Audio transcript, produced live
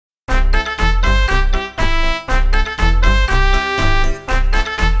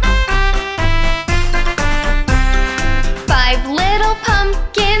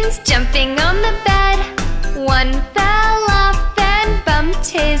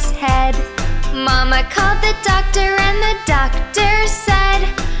his head. Mama called the doctor and the doctor said,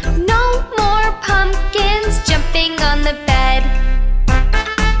 "No more pumpkins jumping on the bed."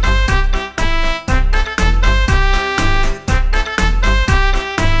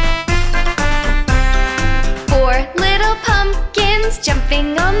 Four little pumpkins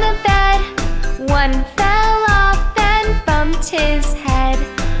jumping on the bed. One fell off and bumped his head.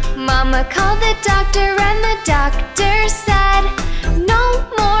 Mama called the doctor and the doctor said, "No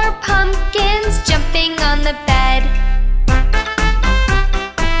more pumpkins jumping on the bed."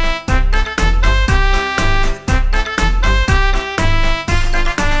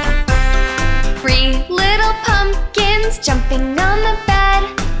 Three little pumpkins jumping on the bed.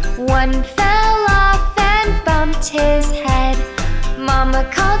 One fell off and bumped his head. Mama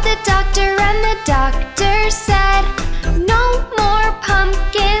called the doctor and the doctor said, "No more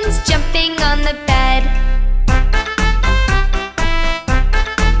pumpkins jumping on the bed."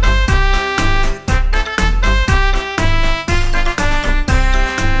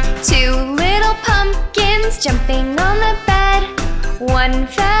 Two little pumpkins jumping on the bed. One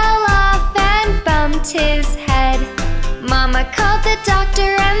fell off and bumped his head. Mama called the doctor